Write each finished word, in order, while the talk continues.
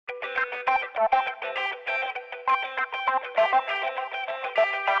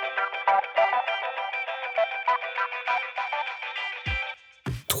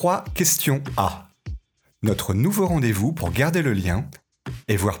Trois questions A. Notre nouveau rendez-vous pour garder le lien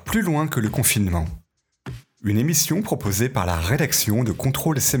et voir plus loin que le confinement. Une émission proposée par la rédaction de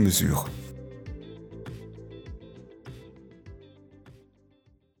Contrôle ces mesures.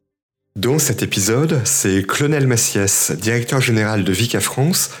 Dans cet épisode, c'est Clonel Massiès, directeur général de Vicat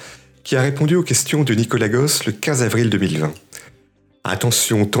France, qui a répondu aux questions de Nicolas Gosse le 15 avril 2020.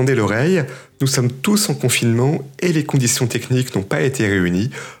 Attention, tendez l'oreille, nous sommes tous en confinement et les conditions techniques n'ont pas été réunies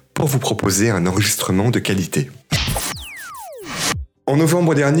pour vous proposer un enregistrement de qualité. En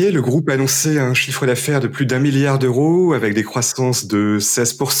novembre dernier, le groupe a annoncé un chiffre d'affaires de plus d'1 milliard d'euros avec des croissances de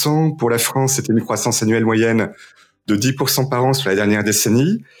 16%. Pour la France, c'était une croissance annuelle moyenne de 10% par an sur la dernière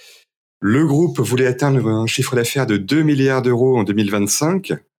décennie. Le groupe voulait atteindre un chiffre d'affaires de 2 milliards d'euros en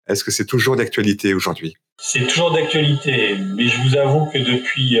 2025. Est-ce que c'est toujours d'actualité aujourd'hui ? C'est toujours d'actualité, mais je vous avoue que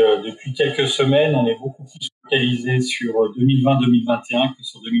depuis quelques semaines, on est beaucoup plus focalisé sur 2020-2021 que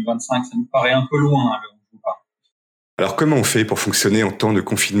sur 2025. Ça nous paraît un peu loin, alors je vous parle. Alors comment on fait pour fonctionner en temps de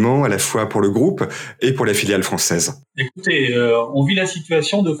confinement, à la fois pour le groupe et pour la filiale française ? Écoutez, on vit la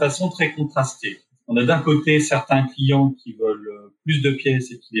situation de façon très contrastée. On a d'un côté certains clients qui veulent plus de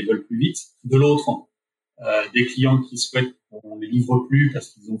pièces et qui les veulent plus vite. De l'autre, des clients qui souhaitent qu'on ne les livre plus parce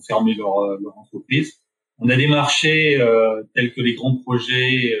qu'ils ont fermé leur entreprise. On a des marchés tels que les grands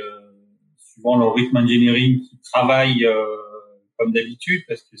projets, suivant leur rythme engineering, qui travaillent comme d'habitude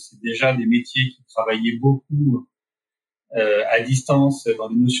parce que c'est déjà des métiers qui travaillaient beaucoup à distance dans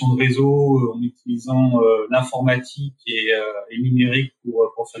des notions de réseau, en utilisant l'informatique et numérique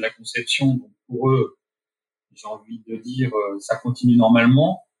pour faire de la conception. Donc pour eux, j'ai envie de dire, ça continue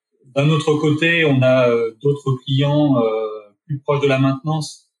normalement. D'un autre côté, on a d'autres clients plus proches de la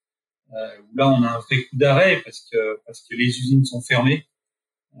maintenance, où là on a un vrai coup d'arrêt parce que les usines sont fermées.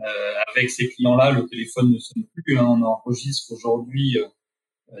 Avec ces clients-là, le téléphone ne sonne plus. On enregistre aujourd'hui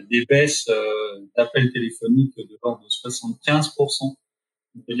des baisses d'appels téléphoniques de l'ordre de 75%.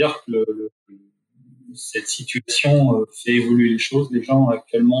 On peut dire que cette situation fait évoluer les choses. Les gens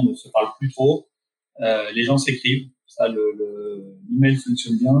actuellement ne se parlent plus trop. Les gens s'écrivent. Ça, l'email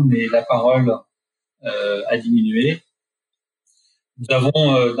fonctionne bien, mais la parole a diminué. Nous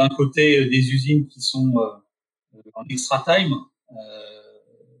avons d'un côté des usines qui sont en extra time,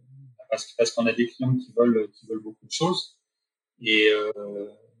 parce qu'on a des clients qui veulent beaucoup de choses. Et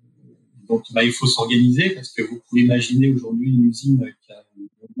donc, il faut s'organiser parce que vous pouvez imaginer aujourd'hui une usine qui a une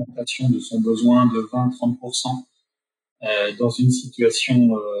augmentation de son besoin de 20-30% dans une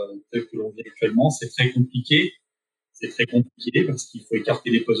situation telle que l'on vit actuellement. C'est très compliqué. C'est très compliqué parce qu'il faut écarter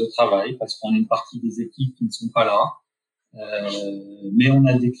les postes de travail, parce qu'on a une partie des équipes qui ne sont pas là. Mais on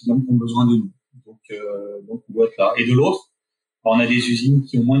a des clients qui ont besoin de nous. Donc on doit être là. Et de l'autre, on a des usines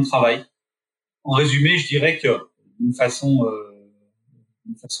qui ont moins de travail. En résumé, je dirais que d'une façon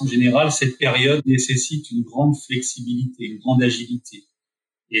générale, cette période nécessite une grande flexibilité, une grande agilité.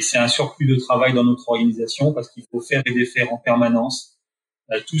 Et c'est un surplus de travail dans notre organisation parce qu'il faut faire et défaire en permanence.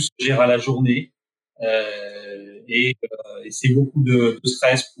 Tout se gère à la journée. Et c'est beaucoup de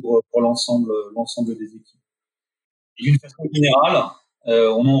stress pour l'ensemble des équipes. Et d'une façon générale,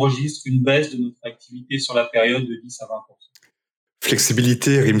 on enregistre une baisse de notre activité sur la période de 10 à 20%.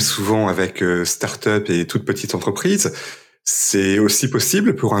 Flexibilité rime souvent avec start-up et toute petite entreprise. C'est aussi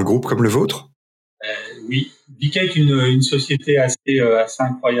possible pour un groupe comme le vôtre ? Oui, Vicat est une société assez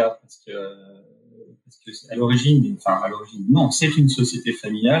incroyable parce que à l'origine, non, c'est une société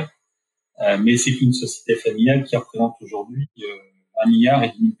familiale, mais c'est une société familiale qui représente aujourd'hui 1 milliard et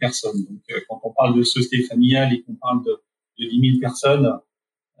 10 000 personnes. Donc, quand on parle de société familiale et qu'on parle de 10 000 personnes,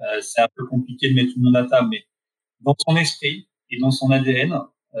 c'est un peu compliqué de mettre tout le monde à table. Mais dans son esprit et dans son ADN,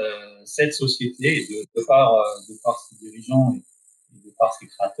 cette société, de par ses dirigeants et de par ses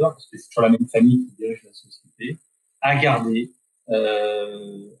créateurs, parce que c'est toujours la même famille qui dirige la société, a gardé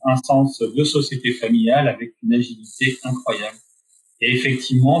un sens de société familiale avec une agilité incroyable. Et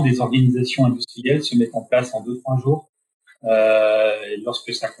effectivement, des organisations industrielles se mettent en place en 2-3 jours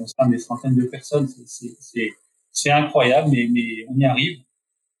lorsque ça concerne des centaines de personnes. C'est incroyable, mais on y arrive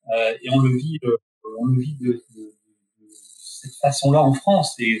et on le vit de cette façon-là en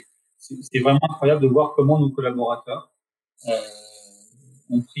France. Et c'est vraiment incroyable de voir comment nos collaborateurs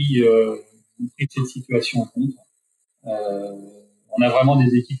ont pris cette situation en compte. On a vraiment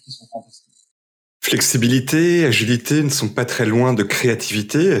des équipes qui sont fantastiques. Flexibilité, agilité ne sont pas très loin de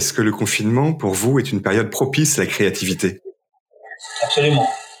créativité. Est-ce que le confinement, pour vous, est une période propice à la créativité ? Absolument.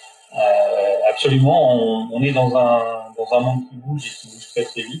 Absolument. On est dans un monde qui bouge et qui bouge très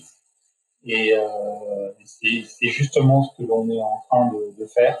très vite. Et c'est justement ce que l'on est en train de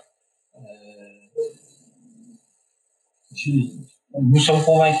faire. Nous sommes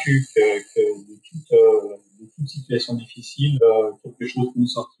convaincus que de toute situation difficile, quelque chose peut nous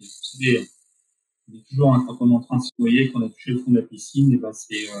sortir. Vous savez, on est toujours, quand on est en train de se noyer, qu'on a touché le fond de la piscine, et ben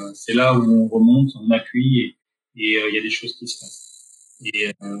c'est là où on remonte, on appuie et il y a des choses qui se passent.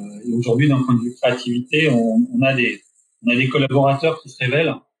 Et aujourd'hui, d'un point de vue créativité, on a des collaborateurs qui se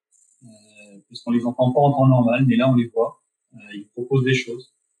révèlent, puisqu'on les entend pas en temps normal, mais là on les voit. Ils proposent des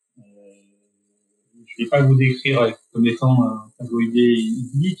choses. Je vais pas vous décrire comme étant un tabloïdé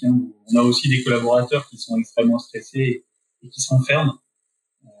idyllique. Hein. On a aussi des collaborateurs qui sont extrêmement stressés et qui se renferment.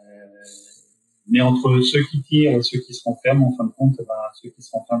 Mais entre ceux qui tirent et ceux qui se renferment, en fin de compte, ceux qui se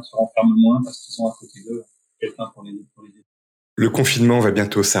renferment moins parce qu'ils ont à côté d'eux quelqu'un pour les aider. Le confinement va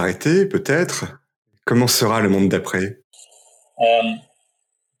bientôt s'arrêter, peut-être. Comment sera le monde d'après ?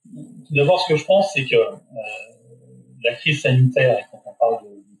 Tout d'abord, ce que je pense, c'est que la crise sanitaire, et quand on parle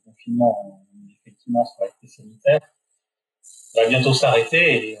du confinement, effectivement, sur la crise sanitaire, va bientôt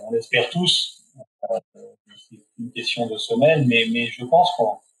s'arrêter et on l'espère tous. C'est une question de semaines, mais je pense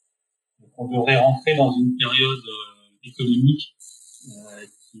qu'on devrait rentrer dans une période économique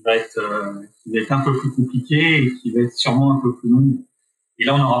qui va être un peu plus compliquée et qui va être sûrement un peu plus longue. Et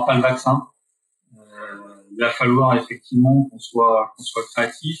là, on n'aura pas le vaccin. Il va falloir effectivement qu'on soit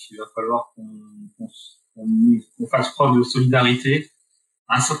créatif. Il va falloir qu'on fasse preuve de solidarité.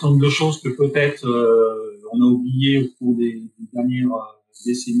 Un certain nombre de choses que peut-être on a oubliées au cours des dernières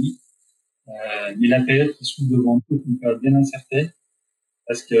décennies. Mais la période qui s'ouvre devant nous est une période bien incertaine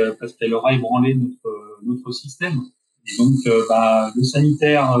parce qu'elle aura ébranlé notre système. Et donc, le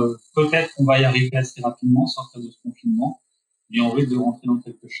sanitaire, peut-être qu'on va y arriver assez rapidement, sortir de ce confinement, mais on risque de rentrer dans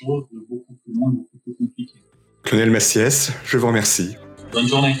quelque chose de beaucoup plus long et beaucoup plus compliqué. Clonel Massiès, je vous remercie. Bonne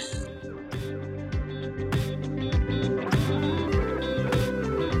journée.